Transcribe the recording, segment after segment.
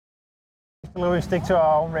We stick to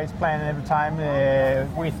our own race plan every time.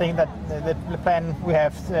 We think that the plan we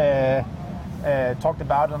have talked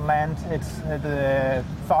about on land, it's the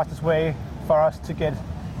fastest way for us to get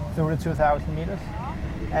through the 2,000 meters.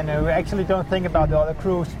 And we actually don't think about the other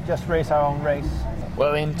crews, just race our own race.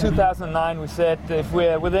 Well, in 2009 we said if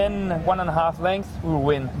we're within 1.5 lengths, we will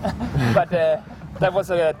win. But that was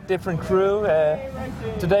a different crew.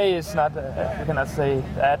 Today is not, we cannot say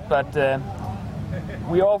that, but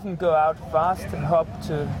we often go out fast and hope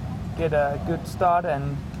to get a good start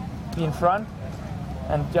and be in front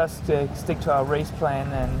and just stick to our race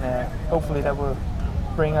plan, and hopefully that will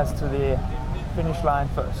bring us to the finish line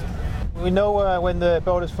first. We know when the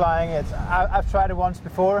boat is flying. I've tried it once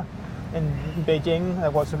before in Beijing.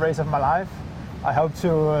 That was the race of my life. I hope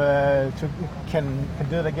to can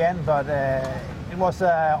do it again, but it was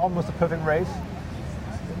almost a perfect race.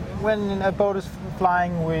 When a boat is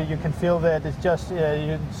flying, you can feel that it's just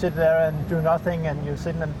you sit there and do nothing, and you're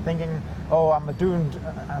sitting and thinking, "Oh, am I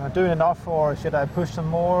doing enough, or should I push some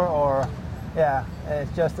more?" Or yeah,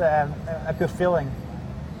 it's just a good feeling.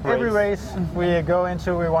 Every race we go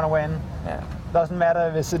into, we want to win. Yeah. Doesn't matter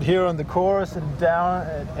if it's here on the course, down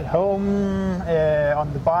at home,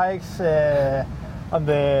 on the bikes, on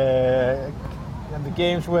the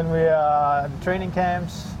games when we are at the training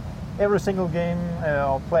camps. Every single game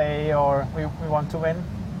or play, or we want to win.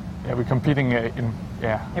 Yeah, we're competing in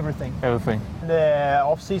everything. Everything. In the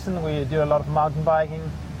off season, we do a lot of mountain biking,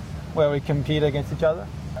 where we compete against each other.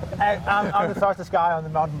 I'm the fastest guy on the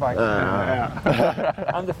mountain bike.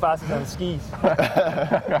 I'm the fastest on skis.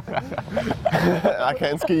 I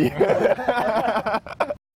can't ski.